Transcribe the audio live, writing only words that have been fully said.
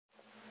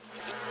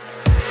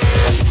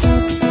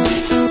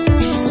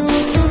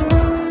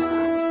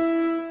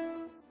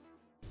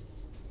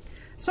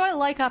So I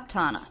like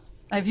Aptana.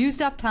 I've used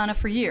Aptana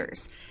for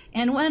years.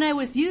 And when I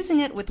was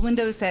using it with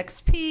Windows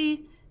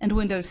XP and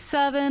Windows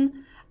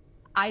 7,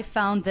 I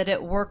found that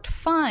it worked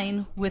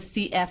fine with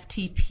the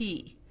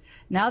FTP.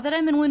 Now that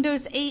I'm in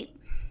Windows 8,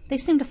 they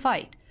seem to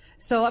fight.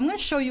 So I'm going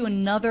to show you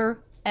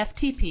another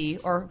FTP,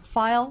 or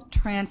File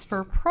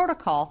Transfer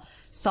Protocol,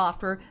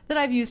 software that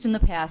I've used in the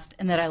past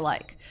and that I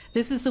like.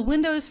 This is the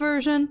Windows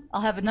version.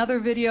 I'll have another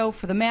video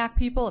for the Mac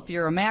people. If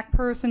you're a Mac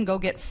person, go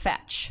get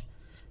Fetch.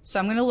 So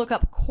I'm going to look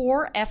up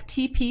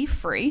coreftp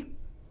free.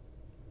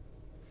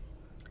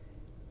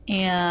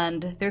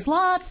 And there's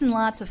lots and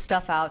lots of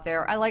stuff out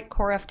there. I like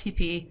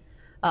coreftp.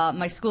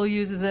 My school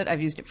uses it.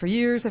 I've used it for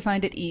years. I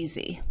find it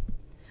easy.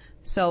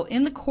 So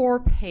in the core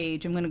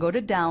page, I'm going to go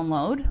to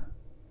download.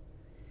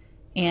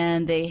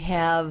 And they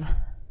have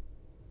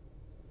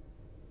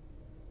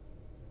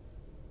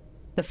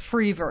the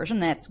free version.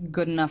 That's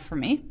good enough for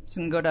me.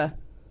 So I'm going to go to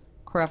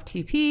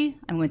coreftp.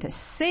 I'm going to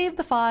save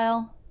the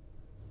file.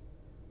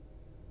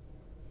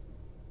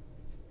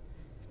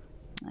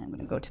 I'm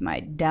going to go to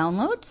my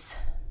downloads.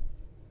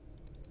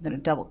 I'm going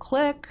to double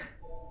click.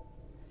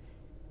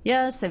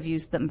 Yes, I've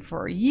used them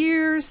for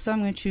years, so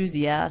I'm going to choose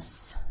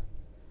yes.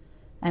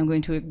 I'm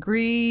going to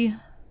agree.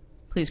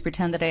 Please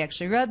pretend that I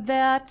actually read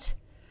that.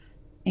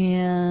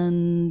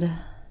 And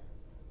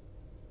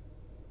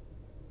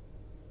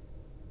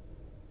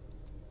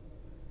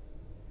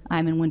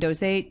I'm in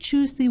Windows 8.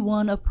 Choose the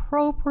one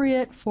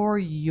appropriate for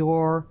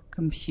your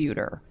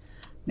computer.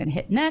 I'm going to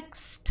hit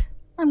next.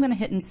 I'm going to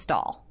hit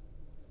install.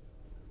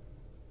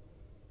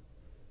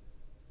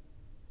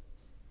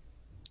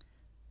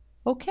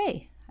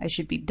 Okay, I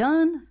should be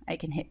done. I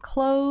can hit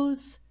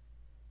close.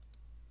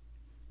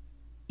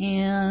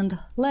 And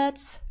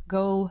let's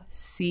go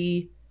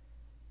see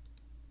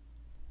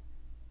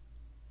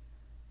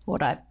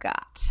what I've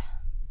got.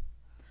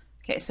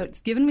 Okay, so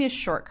it's given me a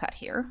shortcut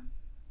here.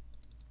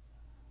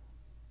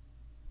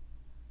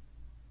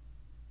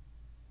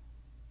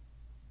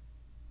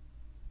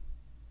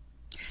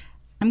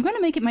 I'm going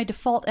to make it my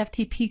default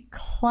FTP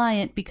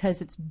client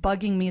because it's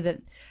bugging me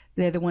that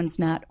the other one's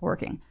not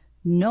working.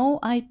 No,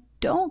 I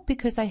don't,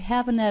 because I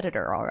have an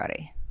editor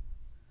already.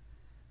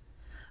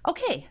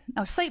 Okay,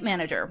 now Site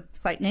Manager.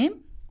 Site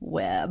name,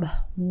 Web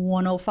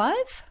 105.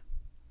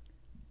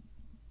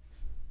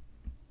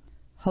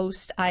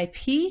 Host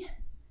IP,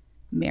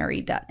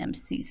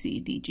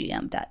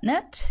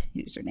 mary.mccdgm.net.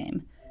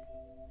 Username,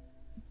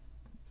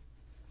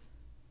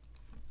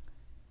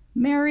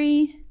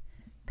 Mary.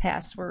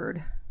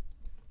 Password,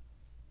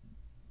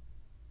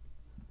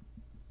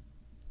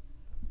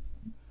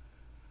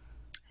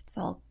 it's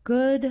all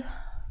good.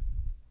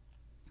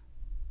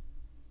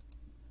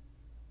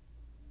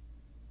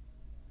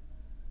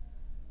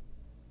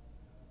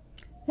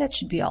 That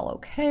should be all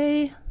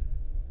okay.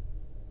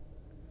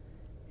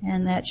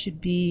 And that should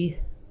be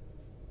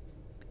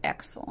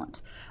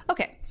excellent.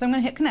 Okay, so I'm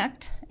going to hit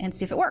connect and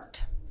see if it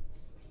worked.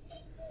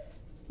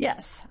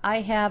 Yes, I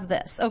have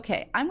this.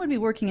 Okay, I'm going to be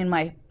working in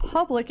my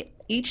public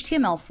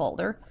HTML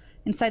folder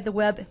inside the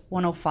Web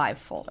 105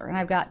 folder. And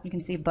I've got, you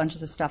can see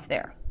bunches of stuff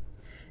there.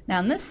 Now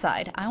on this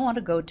side, I want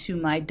to go to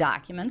my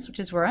documents, which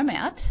is where I'm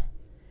at.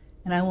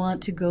 And I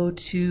want to go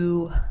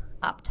to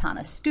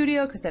Aptana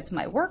Studio because that's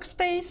my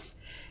workspace.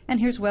 And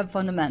here's Web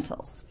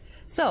Fundamentals.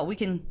 So we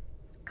can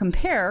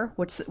compare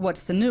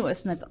what's the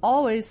newest, and that's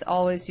always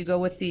you go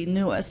with the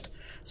newest.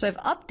 So I've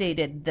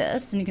updated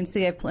this, and you can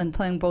see I've been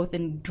playing both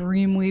in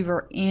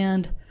Dreamweaver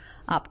and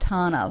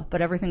Aptana,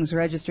 but everything's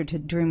registered to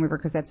Dreamweaver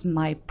because that's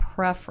my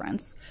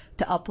preference.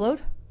 To upload,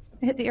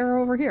 I hit the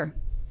arrow over here.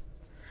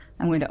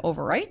 I'm going to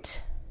overwrite.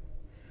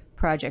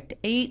 Project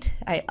 8,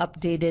 I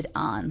updated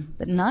on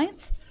the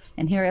 9th,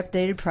 and here I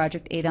updated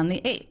Project 8 on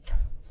the 8th.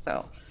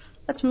 So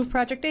let's move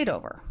Project 8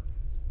 over.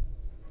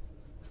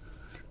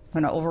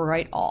 I'm going to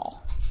overwrite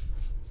all.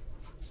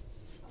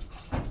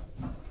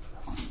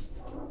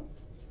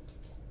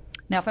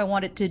 Now if I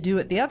wanted to do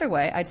it the other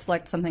way, I'd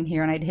select something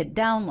here and I'd hit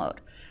download.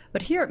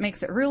 But here it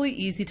makes it really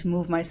easy to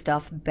move my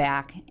stuff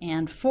back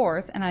and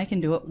forth, and I can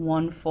do it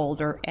one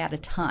folder at a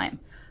time.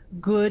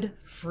 Good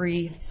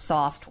free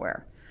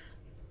software.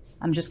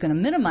 I'm just going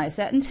to minimize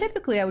that, and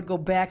typically I would go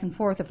back and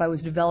forth if I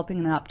was developing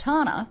an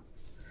Aptana.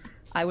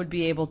 I would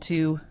be able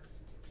to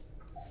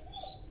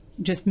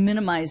just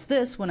minimize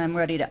this when I'm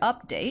ready to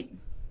update.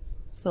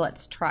 So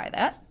let's try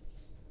that.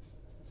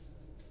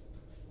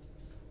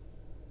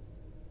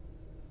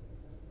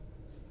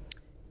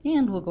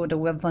 And we'll go to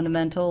Web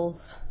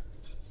Fundamentals.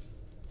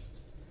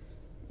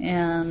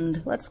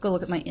 And let's go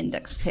look at my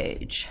index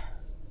page.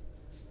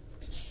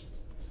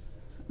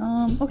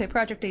 Okay,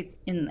 Project 8's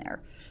in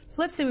there.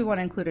 So let's say we want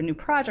to include a new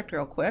project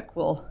real quick.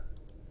 We'll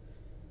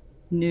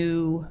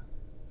new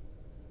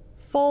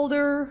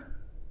folder,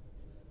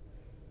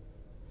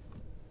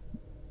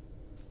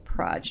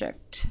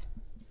 Project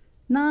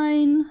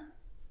 9,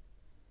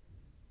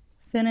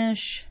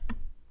 finish,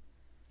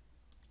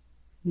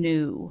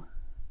 new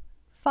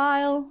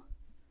file,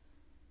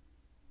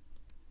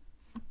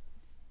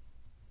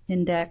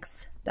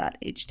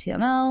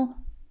 index.html,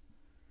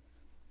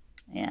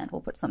 And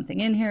we'll put something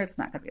in here. It's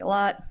not going to be a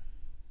lot.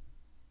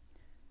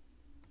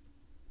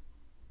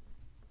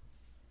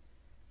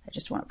 I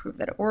just want to prove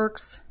that it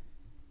works.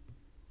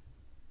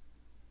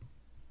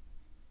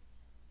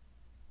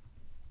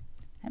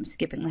 I'm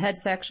skipping the head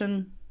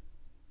section.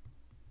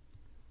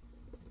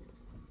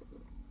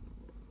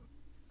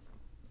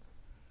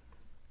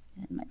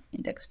 And my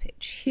index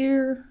page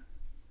here.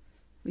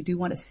 We do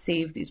want to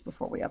save these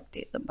before we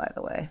update them, by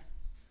the way.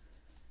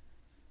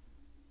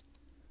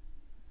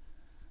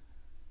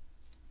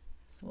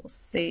 So we'll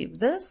save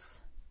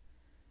this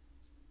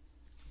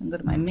and go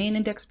to my main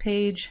index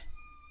page,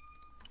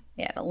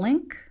 add a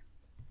link.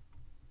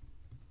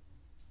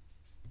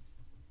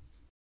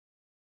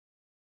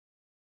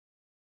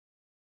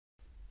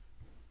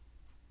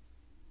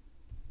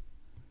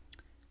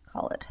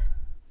 Call it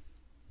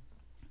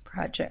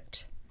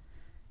Project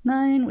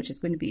 9, which is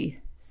going to be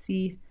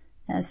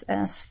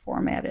CSS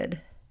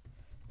formatted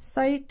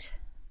site.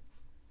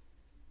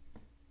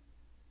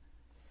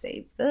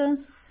 Save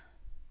this.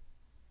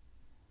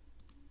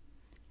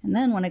 And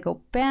then when I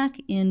go back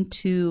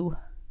into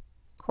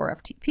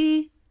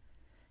coreftp,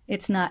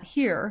 it's not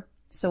here.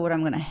 So what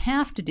I'm going to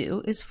have to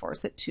do is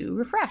force it to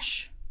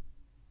refresh.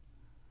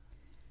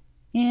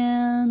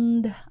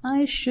 And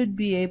I should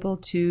be able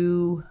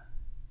to,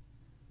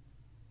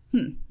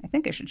 I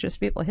think I should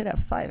just be able to hit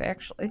F5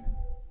 actually.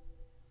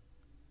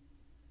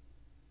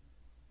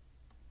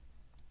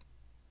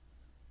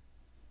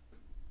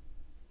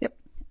 Yep,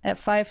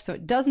 F5, so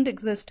it doesn't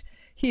exist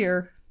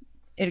here.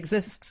 It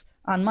exists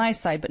on my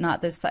side, but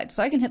not this side.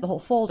 So I can hit the whole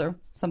folder,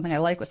 something I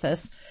like with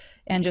this,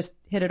 and just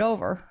hit it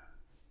over.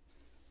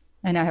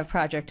 And now I have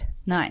project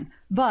 9.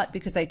 But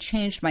because I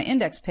changed my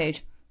index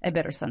page, I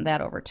better send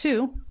that over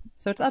too,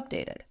 so it's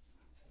updated.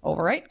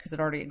 Overwrite, because it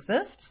already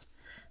exists.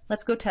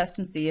 Let's go test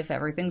and see if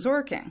everything's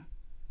working.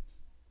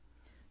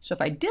 So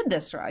if I did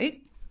this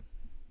right,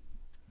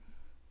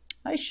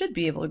 I should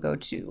be able to go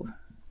to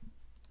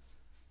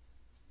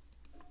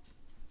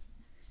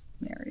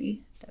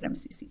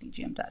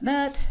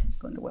mary.mccdgm.net,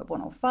 go into Web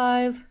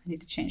 105. I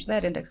need to change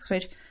that index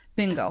page.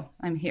 Bingo,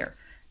 I'm here.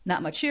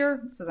 Not much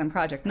here. It says I'm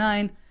Project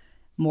 9.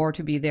 More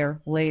to be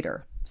there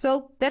later.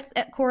 So that's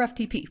at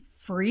coreftp.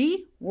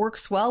 Free,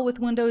 works well with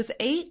Windows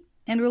 8,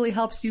 and really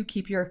helps you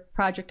keep your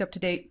project up to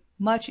date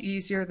much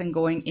easier than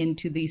going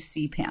into the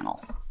cPanel.